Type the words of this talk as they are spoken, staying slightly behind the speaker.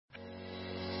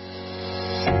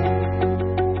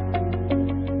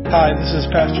Hi, this is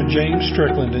Pastor James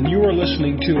Strickland, and you are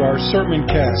listening to our sermon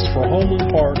cast for Homeland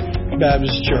Park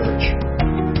Baptist Church.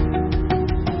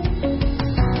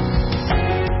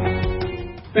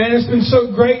 Man, it's been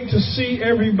so great to see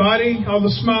everybody, all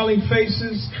the smiling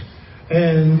faces,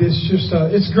 and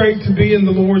it's great to be in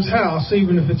the Lord's house,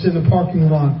 even if it's in the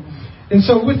parking lot. And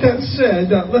so with that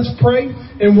said, let's pray,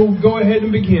 and we'll go ahead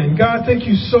and begin. God, thank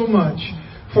you so much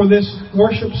for this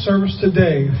worship service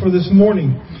today, for this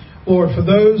morning. Lord, for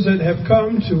those that have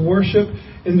come to worship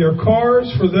in their cars,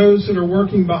 for those that are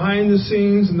working behind the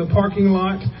scenes in the parking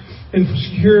lot, and for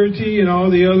security and all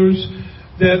the others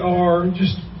that are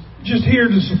just here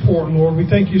to support, Lord. We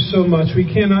thank you so much. We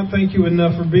cannot thank you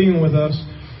enough for being with us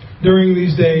during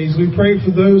these days. We pray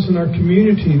for those in our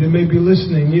community that may be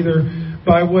listening, either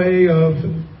by way of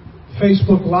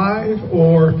Facebook Live,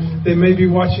 or they may be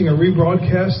watching a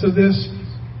rebroadcast of this,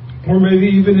 or maybe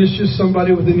even it's just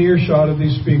somebody with an earshot of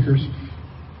these speakers.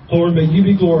 Lord, may you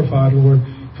be glorified, Lord.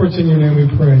 For it's in your name we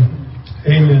pray.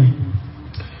 Amen.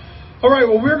 All right,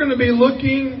 well, we're going to be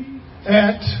looking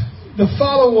at the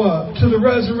follow-up to the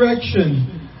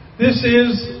resurrection. This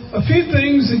is a few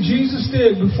things that Jesus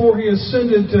did before he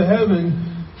ascended to heaven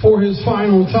for his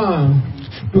final time,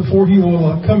 before he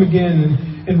will come again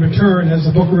and return, as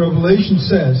the book of Revelation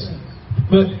says.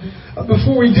 But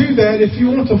before we do that, if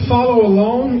you want to follow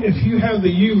along, if you have the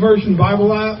YouVersion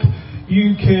Bible app,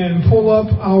 you can pull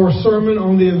up our sermon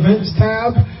on the events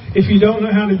tab. If you don't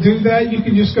know how to do that, you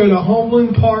can just go to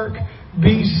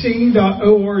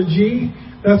homelandparkbc.org.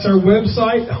 That's our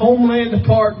website,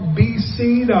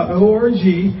 homelandparkbc.org.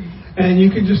 And you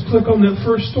can just click on that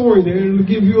first story there, and it'll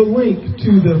give you a link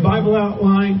to the Bible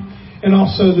outline and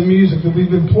also the music that we've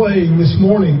been playing this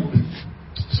morning.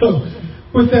 So,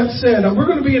 with that said, we're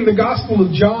going to be in the Gospel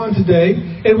of John today,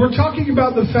 and we're talking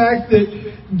about the fact that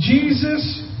Jesus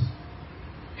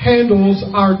handles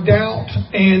our doubt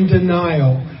and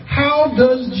denial. How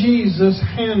does Jesus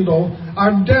handle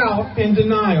our doubt and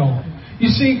denial?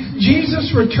 You see,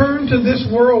 Jesus returned to this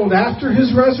world after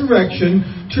his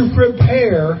resurrection to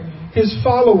prepare his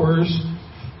followers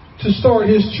to start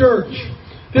his church.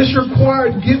 This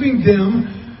required giving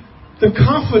them the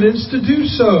confidence to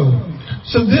do so.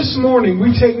 So this morning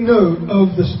we take note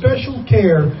of the special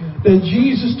care that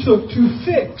Jesus took to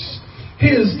fix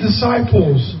his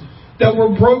disciples that were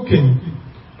broken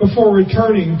before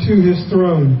returning to his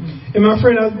throne. And my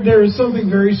friend, there is something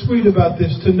very sweet about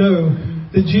this, to know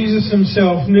that Jesus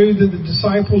himself knew that the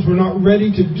disciples were not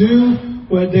ready to do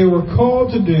what they were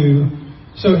called to do,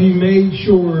 so he made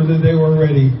sure that they were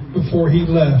ready before he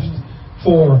left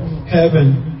for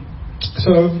heaven.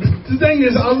 So the thing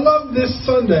is, I love this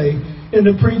Sunday in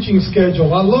the preaching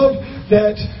schedule. I love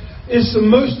that it's the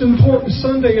most important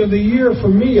Sunday of the year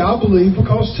for me, I believe,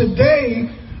 because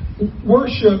today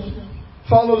worship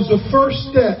follows the first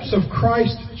steps of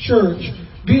Christ's church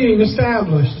being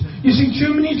established. You see,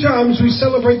 too many times we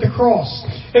celebrate the cross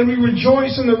and we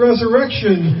rejoice in the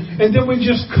resurrection, and then we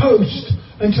just coast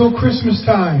until Christmas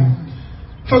time.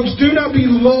 Folks, do not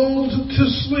be lulled to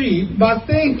sleep by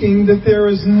thinking that there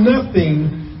is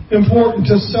nothing important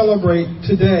to celebrate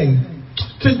today.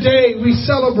 Today we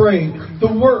celebrate the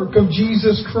work of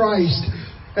Jesus Christ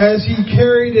as he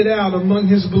carried it out among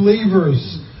his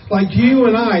believers. Like you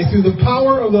and I, through the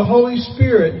power of the Holy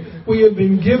Spirit, we have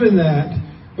been given that.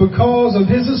 Because of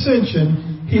his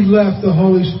ascension, he left the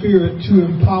Holy Spirit to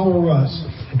empower us.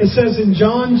 It says in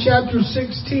John chapter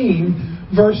 16,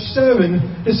 verse 7,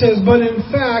 it says, "But in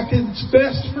fact, it's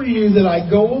best for you that I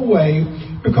go away,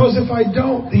 because if I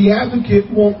don't, the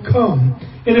advocate won't come.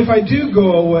 And if I do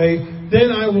go away, then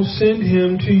I will send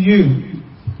him to you."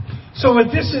 So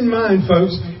with this in mind,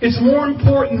 folks, it's more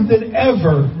important than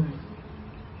ever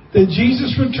that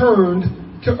Jesus returned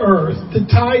to earth to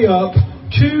tie up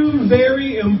two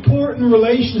very important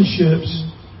relationships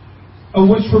of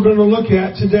which we're going to look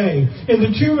at today. And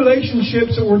the two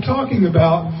relationships that we're talking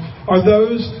about are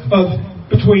those of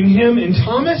between him and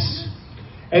Thomas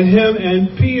and him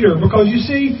and Peter. Because you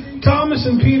see, Thomas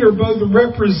and Peter both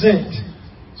represent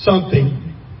something.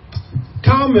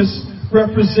 Thomas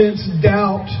represents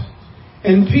doubt,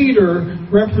 and Peter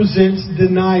represents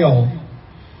denial.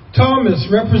 Thomas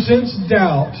represents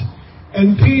doubt,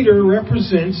 and Peter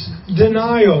represents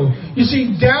denial. You see,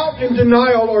 doubt and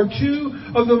denial are two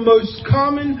of the most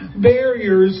common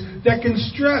barriers that can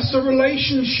stress a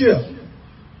relationship.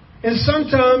 And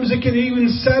sometimes it can even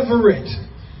sever it.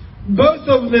 Both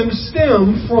of them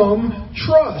stem from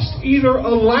trust, either a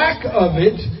lack of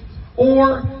it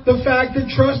or the fact that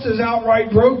trust is outright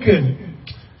broken.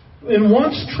 And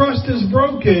once trust is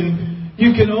broken,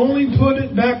 you can only put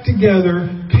it back together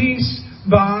piece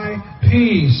by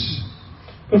piece.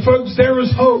 But folks, there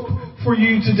is hope for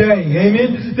you today.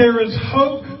 Amen? There is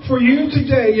hope for you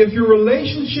today if your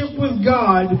relationship with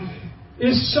God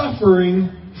is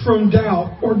suffering from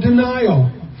doubt or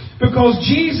denial. Because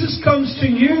Jesus comes to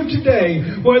you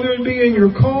today, whether it be in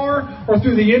your car or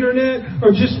through the internet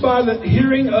or just by the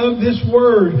hearing of this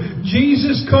word.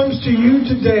 Jesus comes to you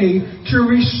today to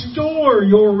restore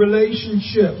your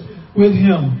relationship with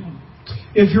Him.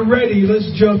 If you're ready, let's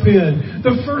jump in.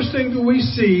 The first thing that we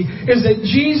see is that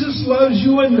Jesus loves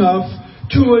you enough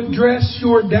to address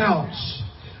your doubts.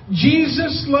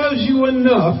 Jesus loves you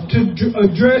enough to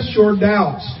address your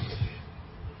doubts.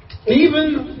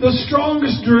 Even the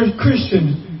strongest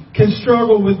Christian can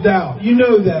struggle with doubt. You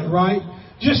know that, right?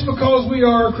 Just because we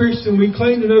are a Christian, we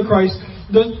claim to know Christ,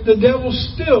 the devil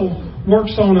still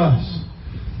works on us.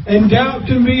 And doubt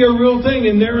can be a real thing,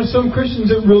 and there are some Christians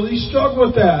that really struggle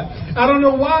with that. I don't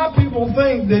know why people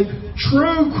think that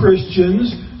true Christians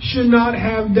should not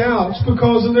have doubts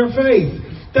because of their faith.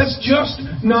 That's just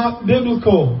not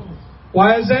biblical.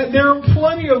 Why is that? There are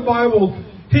plenty of Bible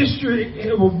history,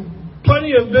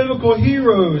 plenty of biblical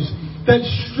heroes that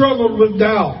struggled with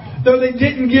doubt. Though they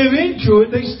didn't give into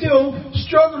it, they still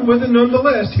struggled with it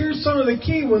nonetheless. Here's some of the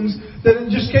key ones that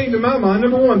just came to my mind.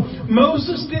 Number one,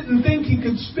 Moses didn't think he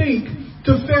could speak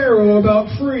to Pharaoh about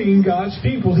freeing God's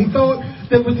people. He thought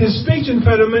that with his speech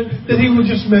impediment that he would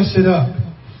just mess it up.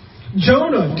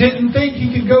 Jonah didn't think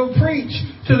he could go preach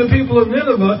to the people of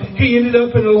Nineveh. He ended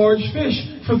up in a large fish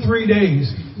for 3 days.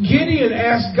 Gideon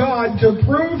asked God to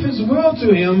prove His will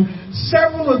to him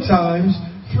several times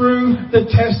through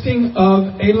the testing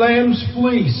of a lamb's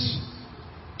fleece.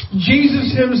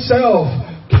 Jesus Himself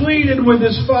pleaded with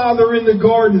His Father in the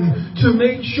garden to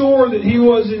make sure that He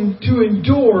was to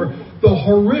endure the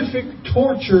horrific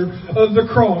torture of the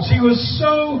cross. He was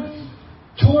so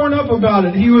torn up about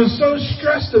it. He was so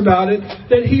stressed about it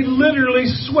that he literally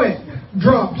sweat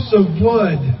drops of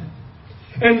blood.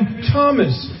 And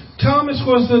Thomas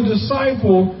was the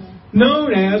disciple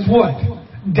known as what?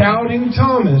 Doubting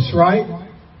Thomas, right?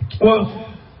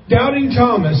 Well, Doubting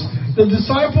Thomas, the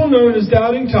disciple known as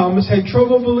Doubting Thomas, had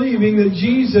trouble believing that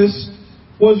Jesus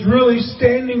was really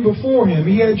standing before him.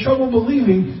 He had trouble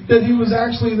believing that He was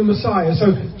actually the Messiah.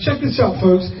 So check this out,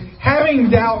 folks. Having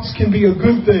doubts can be a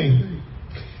good thing.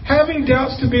 Having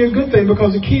doubts can be a good thing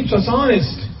because it keeps us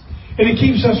honest. And it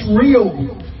keeps us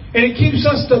real. And it keeps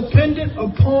us dependent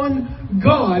upon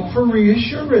God for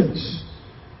reassurance.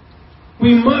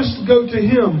 We must go to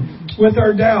Him with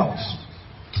our doubts.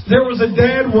 There was a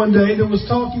dad one day that was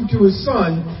talking to his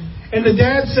son. And the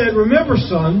dad said, "Remember,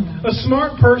 son, a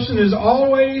smart person is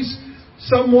always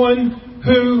someone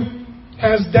who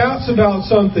has doubts about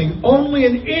something. Only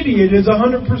an idiot is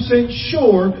 100%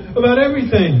 sure about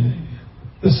everything."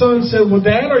 The son said, "Well,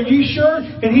 Dad, are you sure?"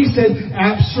 And he said,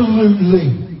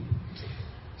 "Absolutely."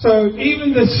 So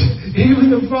even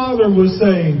the father was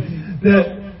saying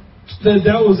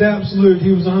that was absolute.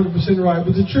 He was 100% right.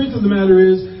 But the truth of the matter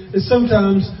is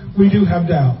sometimes we do have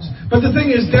doubts. But the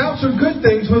thing is, doubts are good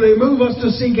things when they move us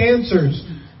to seek answers,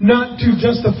 not to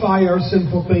justify our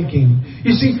sinful thinking.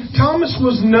 You see, Thomas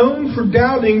was known for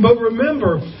doubting, but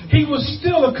remember, he was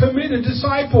still a committed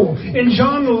disciple. In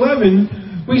John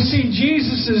 11, we see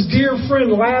Jesus' dear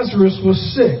friend Lazarus was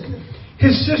sick.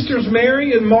 His sisters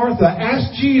Mary and Martha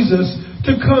asked Jesus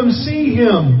to come see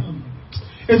him.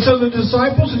 And so the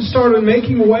disciples had started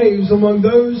making waves among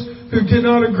those who did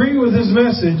not agree with His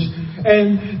message.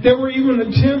 And there were even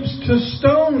attempts to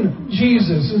stone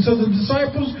Jesus. And so the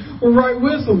disciples were right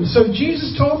with them. So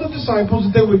Jesus told the disciples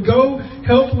that they would go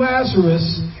help Lazarus.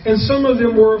 And some of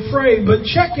them were afraid. But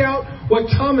check out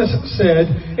what Thomas said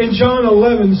in John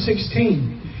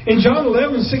 11:16. In John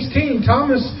 11:16,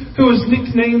 Thomas, who was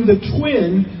nicknamed the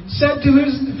twin, said to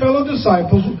his fellow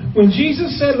disciples, when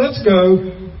Jesus said, "Let's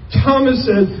go," Thomas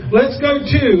said, "Let's go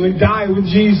too and die with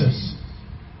Jesus."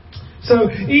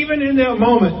 So even in that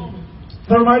moment,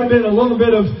 there might have been a little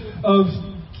bit of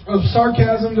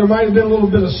sarcasm. There might have been a little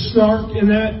bit of snark in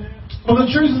that. Well,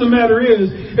 the truth of the matter is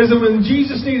that when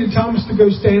Jesus needed Thomas to go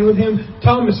stand with Him,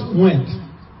 Thomas went.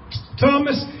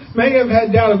 Thomas may have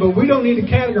had doubt, but we don't need to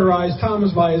categorize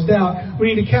Thomas by his doubt.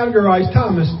 We need to categorize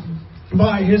Thomas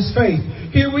by his faith.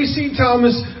 Here we see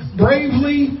Thomas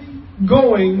bravely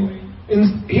going,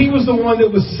 and he was the one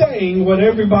that was saying what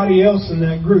everybody else in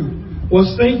that group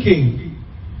was thinking.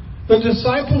 The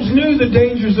disciples knew the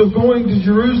dangers of going to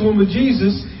Jerusalem with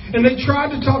Jesus, and they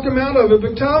tried to talk him out of it,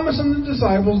 but Thomas and the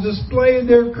disciples displayed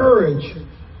their courage,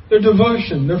 their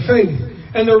devotion, their faith,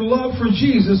 and their love for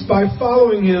Jesus by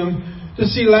following Him to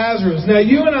see Lazarus. Now,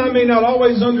 you and I may not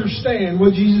always understand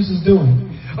what Jesus is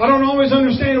doing. I don't always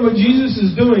understand what Jesus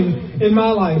is doing in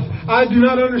my life. I do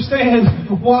not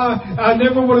understand why I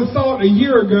never would have thought a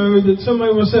year ago that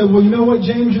somebody would have said, well, you know what,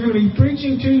 James, you're going to be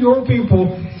preaching to your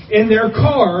people in their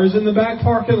cars in the back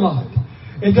parking lot.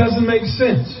 It doesn't make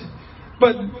sense.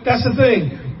 But that's the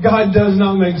thing. God does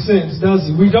not make sense, does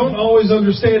He? We don't always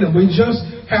understand Him. We just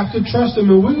have to trust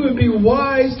Him. And we would be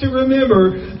wise to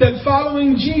remember that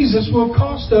following Jesus will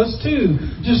cost us too.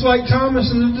 Just like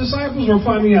Thomas and the disciples were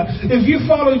finding out. If you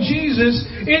follow Jesus,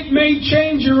 it may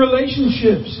change your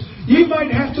relationships. You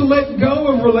might have to let go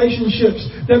of relationships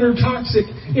that are toxic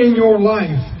in your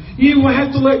life. You will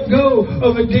have to let go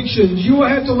of addictions. You will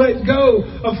have to let go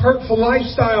of hurtful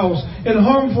lifestyles and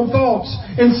harmful thoughts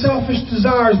and selfish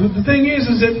desires. But the thing is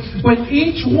that when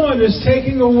each one is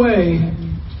taken away,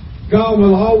 God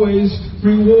will always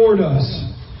reward us.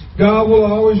 God will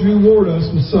always reward us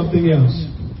with something else.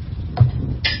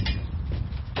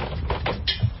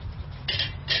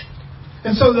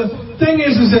 And so the thing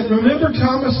is that remember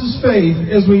Thomas's faith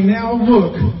as we now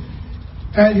look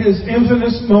at his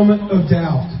infamous moment of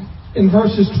doubt. In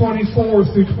verses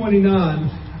 24 through 29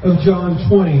 of John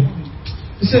 20.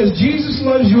 It says, Jesus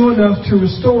loves you enough to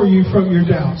restore you from your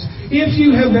doubts. If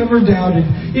you have ever doubted,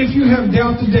 if you have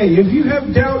doubt today, if you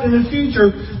have doubt in the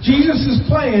future, Jesus'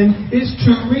 plan is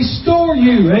to restore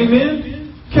you.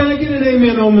 Amen? Can I get an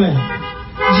amen on that?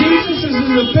 Jesus is in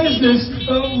the business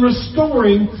of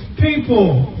restoring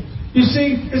people. You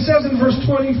see, it says in verse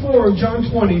 24 of John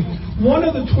 20, one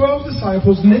of the 12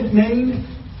 disciples,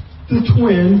 nicknamed the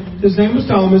twin, his name was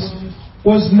Thomas,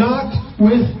 was not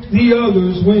with the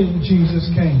others when Jesus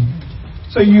came.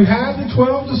 So you have the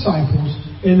 12 disciples,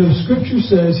 and the scripture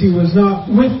says he was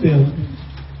not with them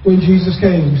when Jesus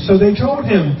came. So they told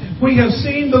him, we have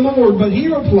seen the Lord. But he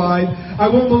replied,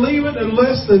 I won't believe it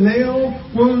unless the nail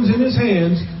wounds in his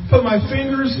hands, put my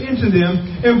fingers into them,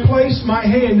 and place my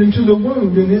hand into the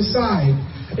wound in his side.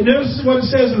 And notice what it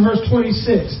says in verse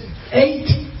 26.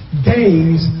 8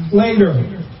 days later.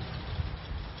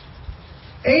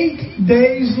 8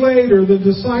 days later, the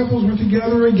disciples were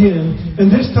together again,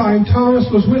 and this time Thomas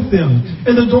was with them.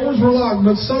 And the doors were locked,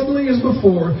 but suddenly as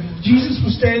before, Jesus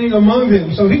was standing among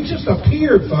them. So he just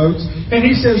appeared, folks, and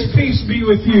he says, peace be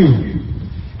with you.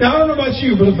 Now, I don't know about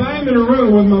you, but if I'm in a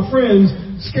room with my friends,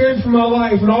 scared for my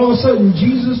life, and all of a sudden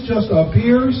Jesus just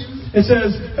appears and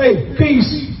says, hey,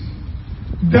 peace,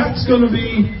 that's going to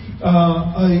be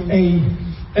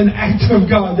an act of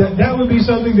God. That would be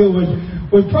something that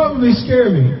would probably scare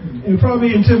me and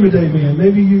probably intimidate me, and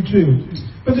maybe you too.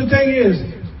 But the thing is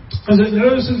that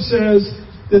notice it says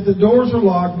that the doors were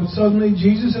locked, but suddenly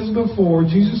Jesus, as before,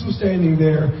 Jesus was standing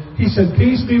there. He said,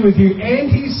 peace be with you. And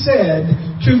he said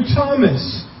to Thomas,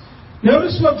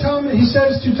 notice what he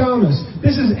says to Thomas.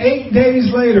 This is 8 days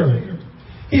later.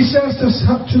 He says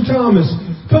to Thomas,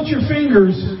 put your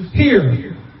fingers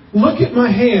here. Look at my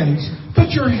hands.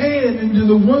 Put your hand into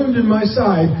the wound in my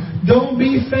side. Don't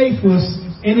be faithless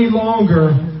any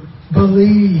longer.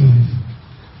 Believe.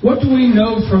 What do we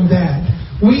know from that?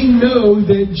 We know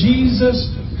that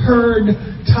Jesus heard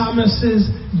Thomas's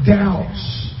doubts.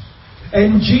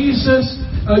 And Jesus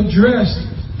addressed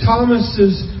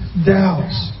Thomas's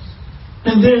doubts.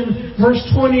 And then verse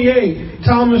 28,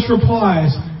 Thomas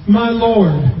replies, my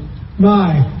Lord,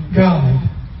 my God.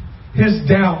 His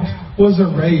doubt was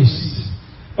erased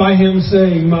by him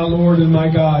saying, my Lord and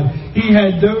my God. He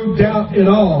had no doubt at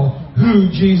all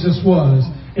who Jesus was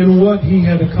and what he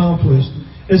had accomplished.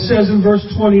 It says in verse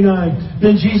 29,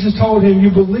 then Jesus told him,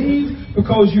 you believe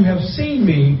because you have seen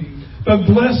me, but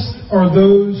blessed are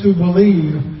those who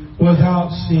believe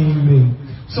without seeing me.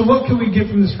 So what can we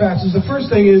get from this passage? The first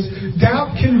thing is,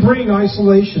 doubt can bring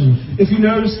isolation. If you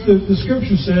notice, the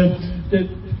scripture said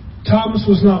that Thomas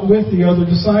was not with the other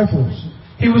disciples.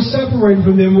 He was separated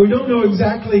from them. We don't know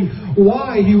exactly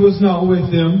why he was not with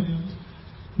them,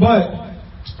 but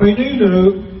we do know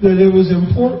that it was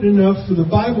important enough for the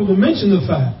Bible to mention the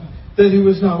fact that he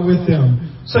was not with them.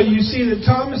 So you see that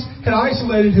Thomas had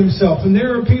isolated himself. And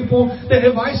there are people that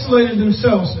have isolated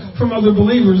themselves from other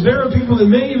believers. There are people that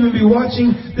may even be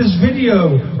watching this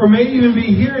video or may even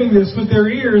be hearing this with their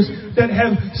ears that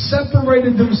have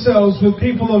separated themselves with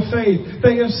people of faith.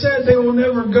 They have said they will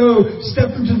never go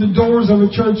step into the doors of a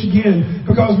church again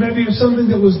because maybe of something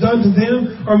that was done to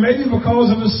them, or maybe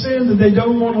because of a sin that they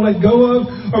don't want to let go of,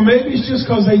 or maybe it's just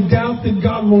because they doubt that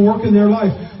God will work in their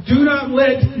life. Do not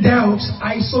let doubts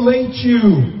isolate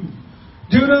you.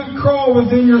 Do not crawl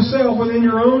within yourself, within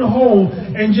your own home,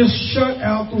 and just shut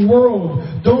out the world.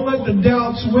 Don't let the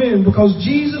doubts win, because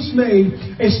Jesus made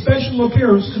a special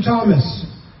appearance to Thomas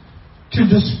to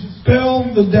dispel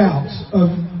the doubts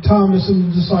of Thomas and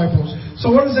the disciples. So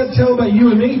what does that tell about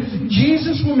you and me?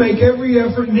 Jesus will make every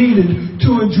effort needed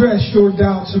to address your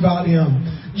doubts about Him.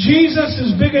 Jesus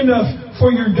is big enough for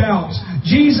your doubts.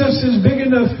 Jesus is big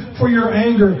enough for your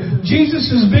anger. Jesus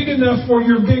is big enough for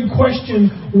your big question,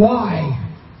 why?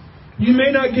 You may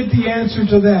not get the answer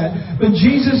to that, but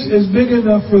Jesus is big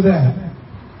enough for that.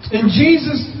 And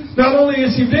Jesus, not only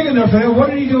is He big enough for that,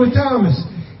 what did He do with Thomas?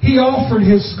 He offered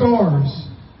His scars.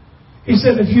 He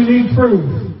said, if you need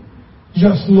proof,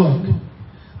 just look.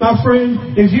 My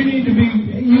friend, if you need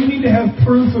to have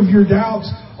proof of your doubts,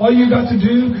 all you got to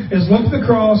do is look at the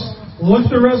cross, look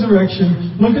at the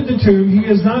resurrection, look at the tomb. He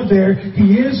is not there.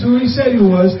 He is who He said He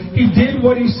was. He did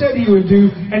what He said He would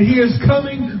do, and He is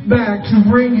coming back to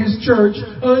bring His church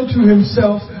unto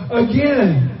Himself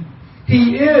again.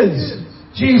 He is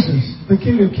Jesus, the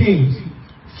King of Kings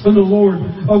and the Lord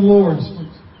of Lords.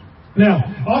 Now,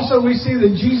 also we see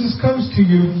that Jesus comes to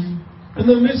you in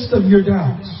the midst of your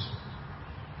doubts.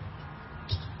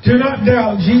 Do not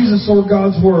doubt Jesus or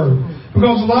God's Word.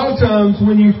 Because a lot of times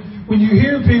when you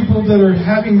hear people that are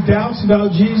having doubts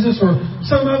about Jesus, or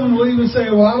some of them will even say,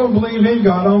 well, I don't believe in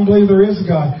God, I don't believe there is a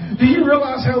God. Do you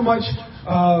realize how much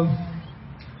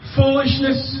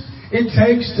foolishness it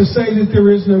takes to say that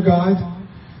there is no God?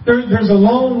 There's a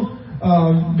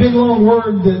big long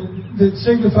word that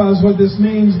signifies what this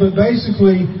means, but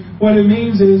basically what it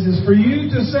means is for you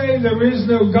to say there is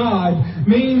no God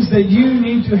means that you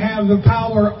need to have the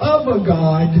power of a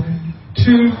God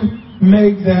to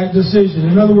make that decision.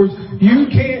 In other words, you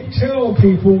can't tell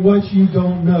people what you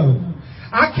don't know.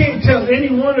 I can't tell any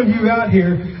one of you out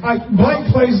here, Blake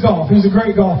plays golf. He's a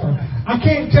great golfer. I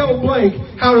can't tell Blake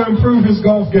how to improve his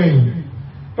golf game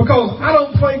because I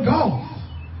don't play golf.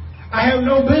 I have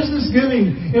no business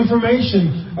giving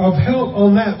information of help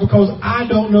on that because I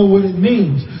don't know what it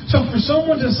means. So for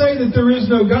someone to say that there is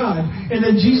no God and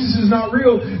that Jesus is not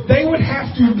real, they would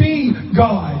have to be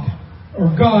God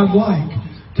or God-like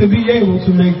to be able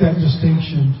to make that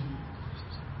distinction.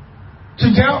 To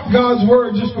doubt God's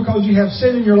Word just because you have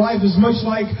sin in your life is much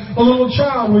like a little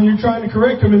child when you're trying to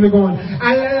correct them and they're going,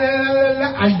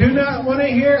 I do not want to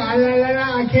hear,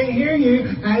 I can't hear you,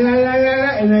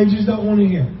 and they just don't want to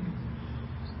hear.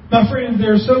 My friend,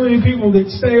 there are so many people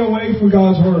that stay away from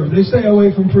God's Word. They stay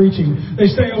away from preaching. They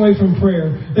stay away from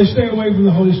prayer. They stay away from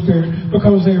the Holy Spirit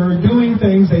because they are doing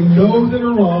things they know that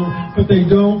are wrong, but they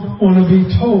don't want to be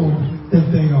told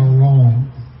that they are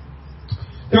wrong.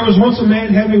 There was once a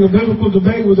man having a biblical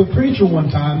debate with a preacher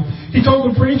one time. He told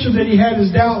the preacher that he had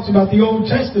his doubts about the Old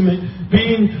Testament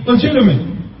being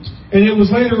legitimate. And it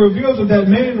was later revealed that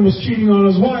man was cheating on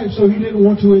his wife, so he didn't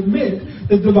want to admit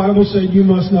that the Bible said you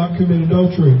must not commit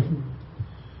adultery.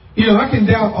 You know, I can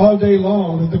doubt all day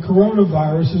long that the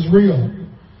coronavirus is real.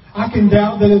 I can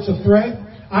doubt that it's a threat.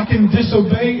 I can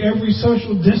disobey every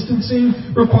social distancing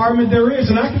requirement there is.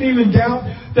 And I can even doubt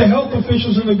the health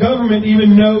officials in the government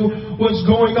even know what's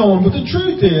going on. But the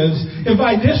truth is, if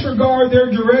I disregard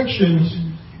their directions,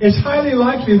 it's highly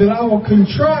likely that I will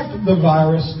contract the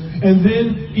virus and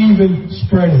then even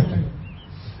spread it.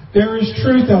 There is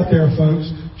truth out there, folks.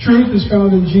 Truth is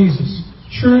found in Jesus.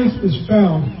 Truth is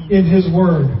found in His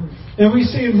Word. And we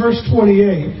see in verse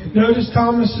 28, notice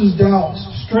Thomas's doubts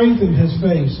strengthened his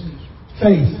faith,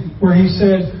 where he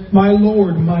said, my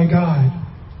Lord, my God.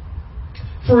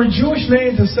 For a Jewish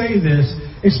man to say this,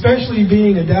 especially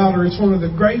being a doubter, it's one of the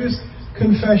greatest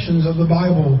confessions of the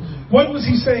Bible. What was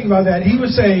he saying by that? He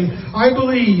was saying, I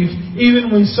believe even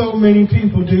when so many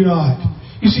people do not.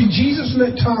 You see, Jesus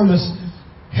met Thomas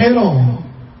head on,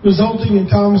 resulting in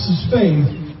Thomas's faith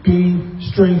being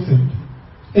strengthened.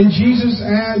 And Jesus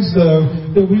adds, though,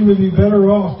 that we would be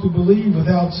better off to believe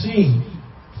without seeing.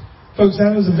 Folks,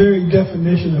 that is the very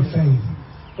definition of faith.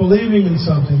 Believing in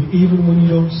something even when you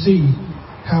don't see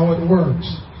how it works.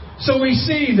 So we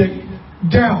see that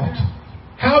doubt.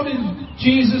 How did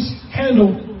Jesus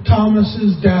handle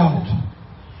Thomas's doubt?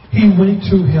 He went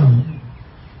to him.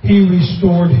 He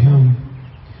restored him.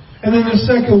 And then the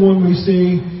second one we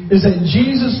see is that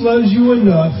Jesus loves you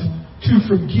enough to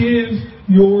forgive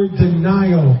your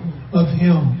denial of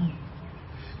Him.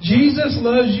 Jesus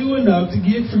loves you enough to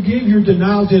forgive your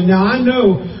denial to Him. Now, I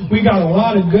know we got a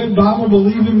lot of good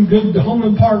Bible-believing, good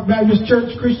Homeland Park Baptist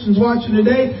Church Christians watching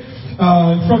today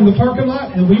from the parking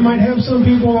lot, and we might have some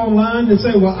people online that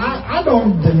say, well, I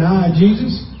don't deny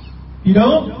Jesus. You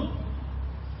don't?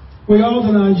 We all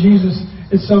deny Jesus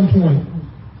at some point.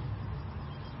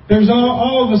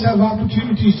 All of us have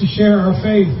opportunities to share our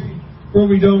faith where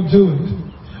we don't do it.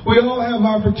 We all have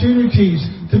opportunities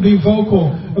to be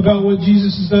vocal about what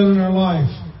Jesus has done in our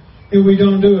life, and we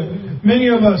don't do it.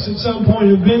 Many of us at some point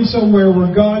have been somewhere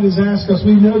where God has asked us,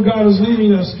 we know God is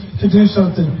leading us to do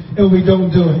something, and we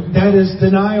don't do it. That is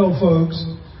denial, folks.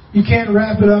 You can't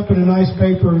wrap it up in a nice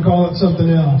paper and call it something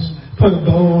else. Put a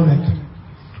bow on it.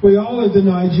 We all have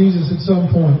denied Jesus at some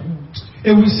point.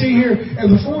 And we see here,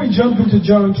 and before we jump into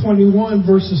John 21,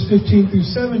 verses 15 through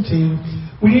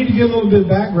 17, we need to give a little bit of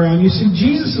background. You see,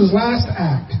 Jesus' last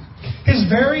act, his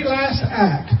very last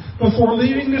act before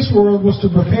leaving this world, was to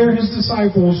prepare his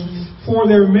disciples for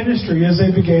their ministry as they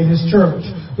began his church.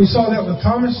 We saw that with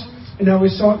Thomas, and now we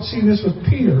see this with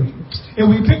Peter. And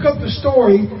we pick up the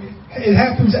story. It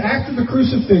happens after the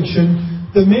crucifixion.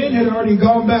 The men had already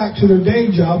gone back to their day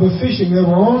job of fishing. They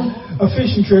were on a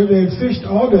fishing trip. They had fished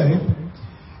all day.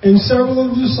 And several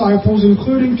of the disciples,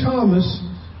 including Thomas,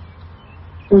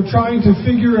 were trying to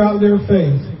figure out their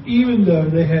faith, even though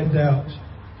they had doubts.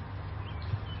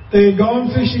 They had gone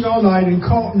fishing all night and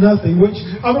caught nothing, which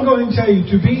I'm going to tell you,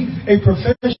 to be a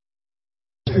professional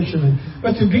fisherman,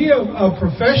 but to be a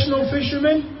professional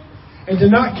fisherman and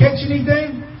to not catch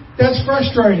anything, that's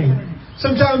frustrating.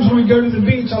 Sometimes when we go to the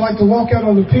beach, I like to walk out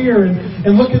on the pier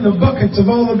and look in the buckets of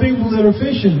all the people that are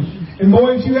fishing. And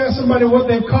boy, if you ask somebody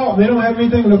what they've caught and they don't have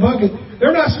anything in the bucket,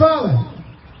 they're not smiling.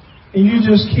 And you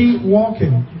just keep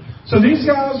walking. So these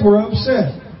guys were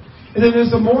upset. And then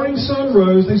as the morning sun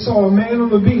rose, they saw a man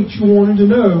on the beach who wanted to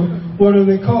know what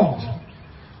they caught.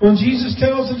 When Jesus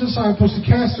tells the disciples to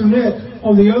cast their net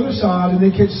on the other side, and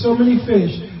they catch so many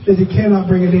fish that they cannot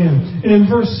bring it in. And in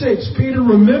verse 6, Peter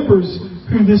remembers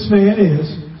who this man is.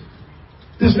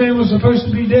 This man was supposed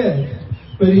to be dead.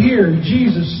 But here,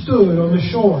 Jesus stood on the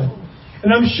shore. And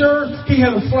I'm sure he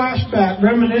had a flashback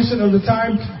reminiscent of the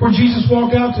time where Jesus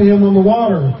walked out to him on the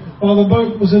water while the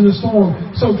boat was in the storm.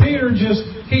 So Peter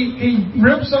he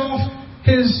rips off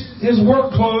his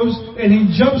work clothes and he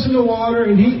jumps in the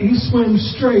water and he swims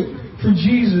straight for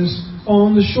Jesus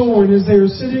on the shore. And as they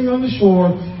were sitting on the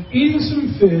shore, eating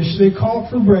some fish they caught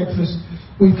for breakfast,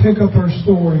 we pick up our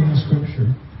story in the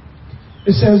Scripture.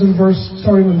 It says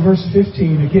starting in verse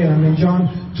 15, again, in John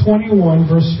 21,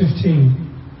 verse 15.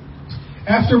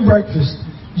 After breakfast,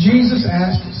 Jesus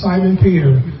asked Simon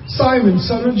Peter, "Simon,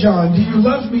 son of John, do you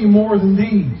love me more than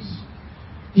these?"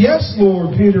 "Yes,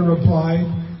 Lord," Peter replied.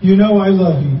 "You know I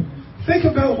love you." Think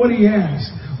about what he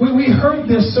asked. We heard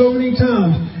this so many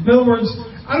times. In other words,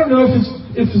 I don't know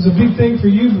if it's a big thing for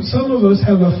you, but some of us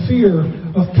have a fear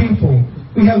of people.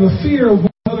 We have a fear of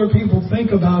what other people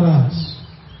think about us.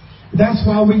 That's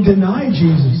why we deny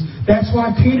Jesus. That's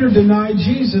why Peter denied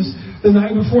Jesus the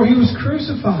night before he was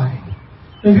crucified.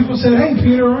 And people said, "Hey,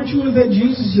 Peter, aren't you with that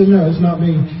Jesus?" He said, "No, it's not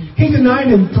me." He denied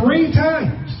him 3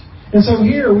 times. And so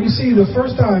here we see the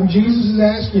first time Jesus is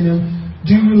asking him,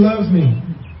 "Do you love me?"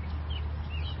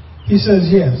 He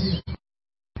says, "Yes."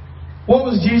 What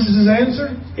was Jesus' answer?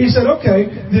 He said, "Okay,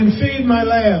 then feed my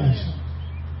lambs."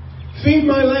 Feed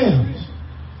my lambs.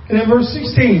 And in verse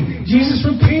 16, Jesus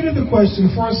repeated the question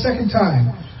for a second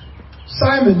time.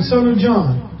 "Simon, son of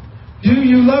John, do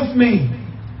you love me?"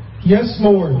 "Yes,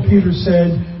 Lord," Peter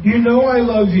said. "You know I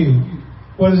love you."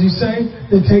 What does he say?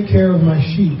 "Then take care of my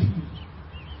sheep."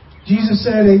 Jesus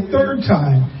said a third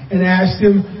time and asked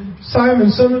him, "Simon,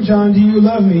 son of John, do you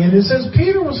love me?" And it says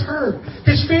Peter was hurt.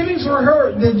 His feelings were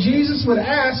hurt that Jesus would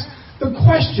ask the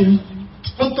question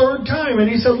a third time. And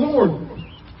he said, "Lord,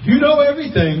 you know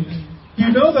everything.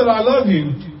 You know that I love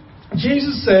you."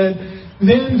 Jesus said,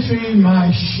 "Then feed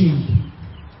my sheep."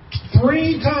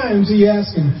 3 times he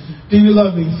asked him, "Do you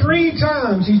love me?" 3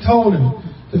 times he told him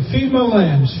to feed my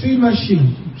lambs, feed my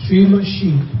sheep, feed my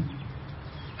sheep.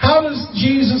 How does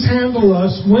Jesus handle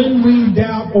us when we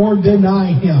doubt or deny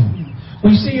him?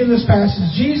 We see in this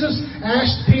passage, Jesus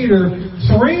asked Peter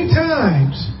 3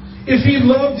 times if he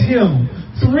loved him.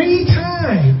 3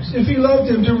 times if he loved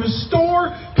him, to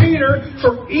restore Peter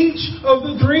for each of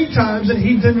the 3 times that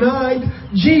he denied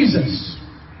Jesus.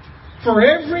 For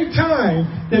every time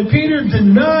that Peter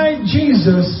denied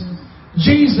Jesus,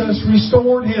 Jesus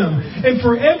restored him. And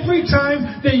for every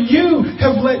time that you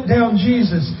have let down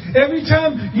Jesus, every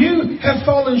time you have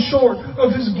fallen short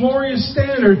of his glorious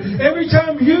standard, every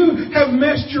time you have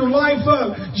messed your life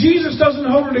up, Jesus doesn't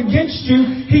hold it against you.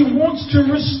 He wants to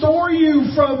restore you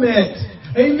from it.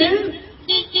 Amen?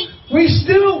 We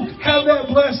still have that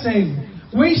blessing.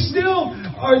 We still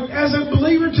are, as a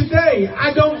believer today,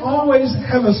 I don't always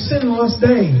have a sinless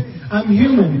day. I'm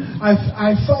human.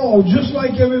 I fall just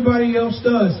like everybody else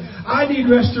does. I need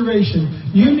restoration.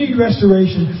 You need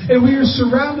restoration. And we are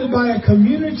surrounded by a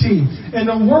community and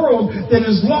a world that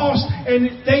is lost, and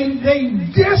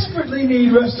they desperately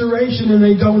need restoration and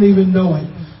they don't even know it.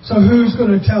 So who's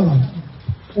going to tell them?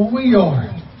 Well, we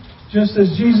are. Just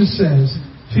as Jesus says,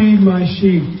 feed my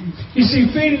sheep. You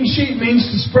see, feeding sheep means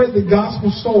to spread the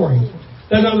gospel story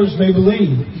that others may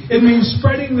believe. It means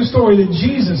spreading the story that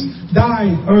Jesus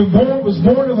died, or was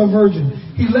born of a virgin.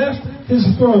 He left His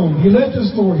throne. He left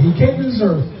His glory. He came to this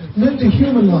earth, lived a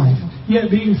human life, yet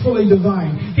being fully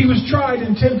divine. He was tried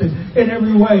and tempted in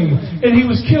every way. And He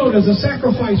was killed as a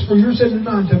sacrifice for your sin and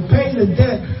mine to pay the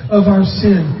debt of our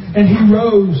sin. And He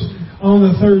rose on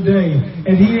the third day.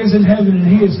 And He is in heaven, and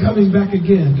He is coming back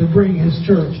again to bring His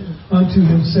church unto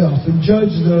Himself and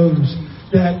judge those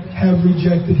that have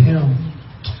rejected Him.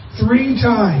 3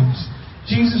 times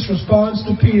Jesus responds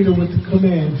to Peter with the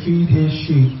command, feed His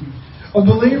sheep. A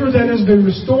believer that has been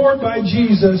restored by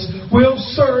Jesus will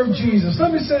serve Jesus.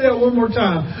 Let me say that one more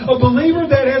time. A believer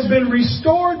that has been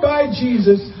restored by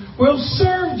Jesus will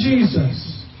serve Jesus.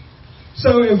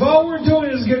 So if all we're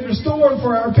doing is getting restored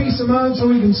for our peace of mind so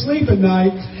we can sleep at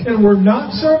night, and we're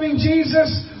not serving Jesus,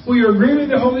 we are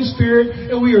grieving the Holy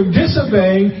Spirit, and we are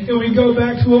disobeying, and we go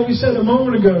back to what we said a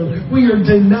moment ago. We are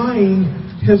denying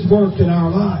His work in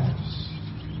our lives.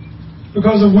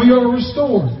 Because if we are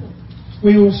restored,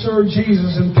 we will serve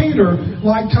Jesus. And Peter,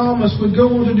 like Thomas, would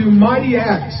go on to do mighty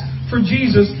acts for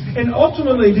Jesus. And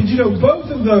ultimately, did you know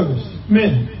both of those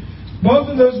men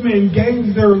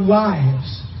gave their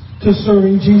lives to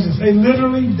serving Jesus. They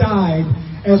literally died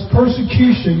as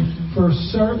persecution for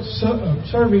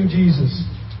serving Jesus.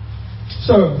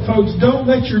 So, folks, don't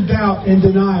let your doubt and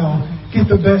denial get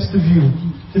the best of you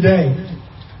today.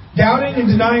 Doubting and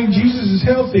denying Jesus is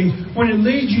healthy when it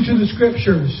leads you to the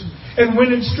Scriptures and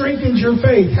when it strengthens your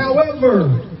faith. However,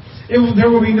 there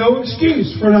will be no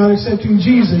excuse for not accepting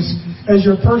Jesus as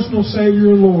your personal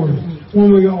Savior and Lord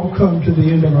when we all come to the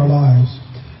end of our lives.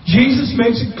 Jesus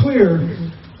makes it clear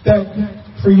that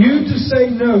for you to say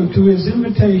no to His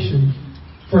invitation,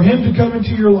 for Him to come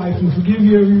into your life and forgive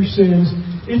you of your sins,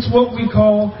 it's what we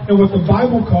call, and what the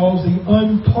Bible calls, the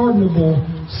unpardonable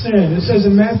sin. It says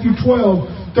in Matthew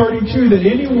 12:32 that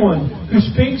anyone who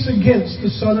speaks against the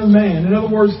Son of Man, in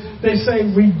other words, they say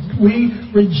we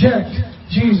reject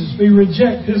Jesus, we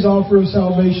reject His offer of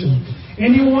salvation.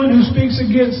 Anyone who speaks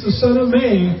against the Son of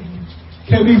Man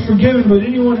can be forgiven, but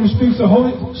anyone who speaks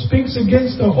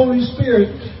against the Holy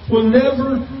Spirit will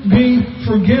never be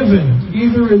forgiven,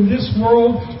 either in this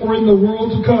world or in the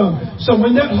world to come. So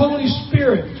when that Holy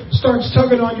Spirit starts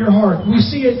tugging on your heart, we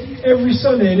see it every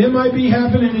Sunday, and it might be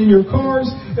happening in your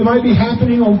cars, it might be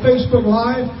happening on Facebook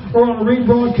Live or on a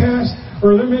rebroadcast,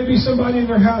 or there may be somebody in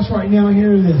their house right now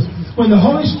hearing this. When the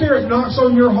Holy Spirit knocks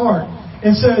on your heart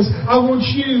and says, I want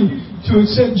you to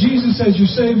accept Jesus as your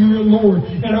Savior and Lord,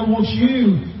 and I want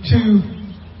you to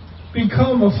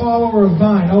become a follower of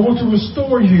mine. I want to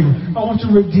restore you. I want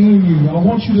to redeem you. I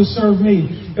want you to serve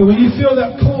me. And when you feel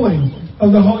that pulling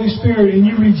of the Holy Spirit and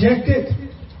you reject it,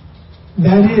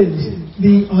 that is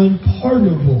the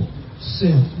unpardonable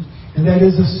sin. And that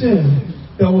is a sin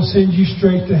that will send you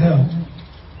straight to hell.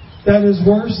 That is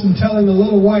worse than telling a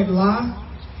little white lie.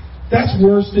 That's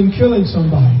worse than killing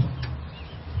somebody.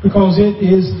 Because it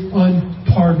is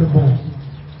unpardonable.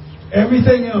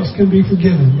 Everything else can be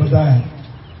forgiven but that.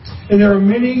 And there are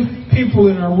many people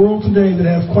in our world today that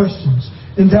have questions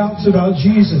and doubts about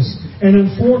Jesus. And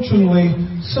unfortunately,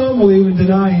 some will even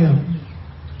deny Him.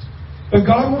 But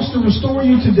God wants to restore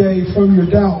you today from your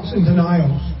doubts and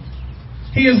denials.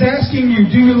 He is asking you,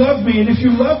 do you love me? And if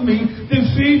you love me,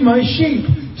 then feed my sheep.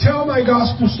 Tell my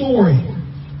gospel story.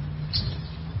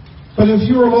 But if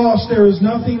you are lost, there is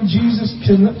nothing Jesus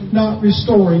cannot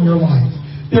restore in your life.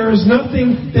 There is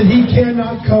nothing that He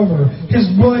cannot cover.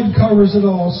 His blood covers it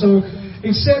all. So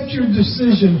accept your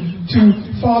decision to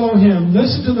follow Him.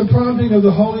 Listen to the prompting of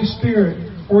the Holy Spirit.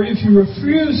 Or if you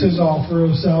refuse His offer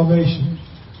of salvation,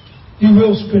 you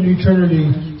will spend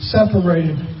eternity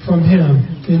separated from Him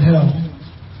in hell.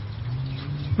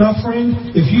 My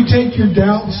friend, if you take your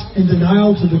doubts and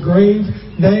denial to the grave,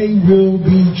 they will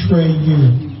betray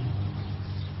you.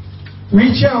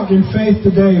 Reach out in faith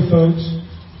today, folks.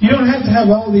 You don't have to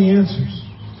have all the answers.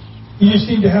 You just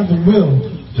need to have the will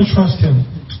to trust Him.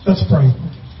 Let's pray.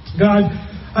 God,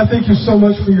 I thank You so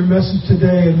much for Your message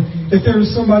today. And if there is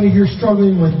somebody here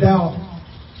struggling with doubt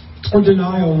or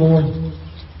denial, Lord,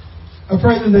 I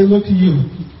pray that they look to You.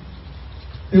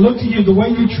 They look to You. The way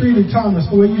You treated Thomas,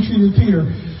 the way You treated Peter,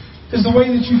 is the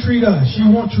way that You treat us. You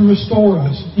want to restore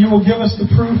us. You will give us the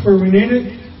proof where we need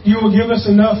it. You will give us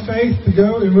enough faith to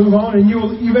go and move on. And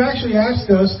You've actually asked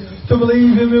us to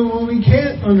believe in it when we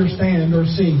can't understand or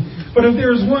see. But if there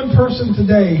is one person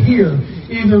today here,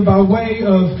 either by way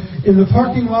of in the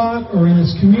parking lot or in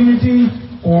this community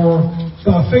or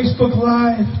Facebook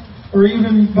Live or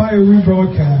even by a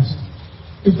rebroadcast,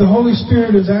 if the Holy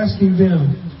Spirit is asking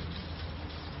them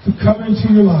to come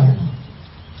into your life,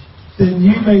 that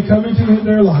you may come into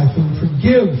their life and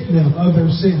forgive them of their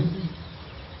sin.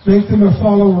 Make them a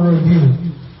follower of you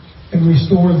and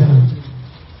restore them.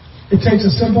 It takes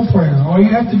a simple prayer. All you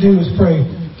have to do is pray,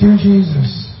 Dear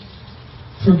Jesus,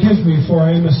 forgive me, for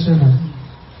I am a sinner.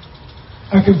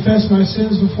 I confess my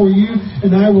sins before you,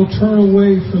 and I will turn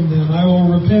away from them. I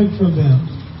will repent from them.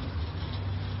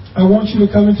 I want you to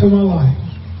come into my life.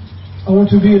 I want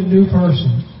to be a new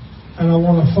person, and I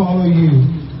want to follow you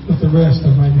with the rest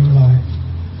of my new life.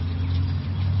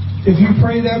 If you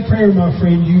pray that prayer, my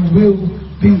friend, you will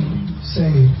be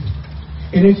saved.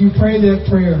 And if you pray that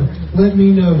prayer, let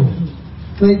me know.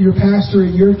 Let your pastor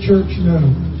at your church know.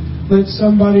 Let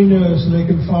somebody know so they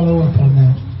can follow up on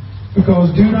that.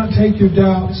 Because do not take your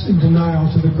doubts and denial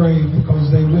to the grave,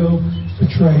 because they will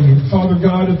betray you. Father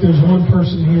God, if there's one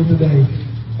person here today,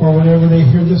 or whenever they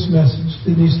hear this message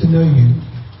that needs to know you,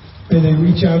 may they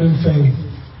reach out in faith,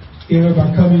 either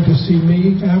by coming to see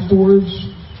me afterwards,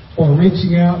 or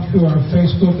reaching out through our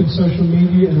Facebook and social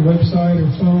media and website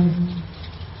or phone.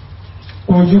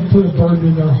 Or would you put a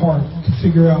burden in their heart to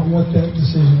figure out what that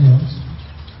decision is?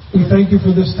 We thank you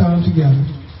for this time together.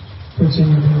 For it's in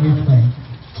your name we pray.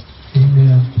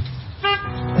 Amen.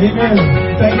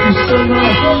 Amen. Thank you so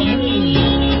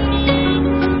much.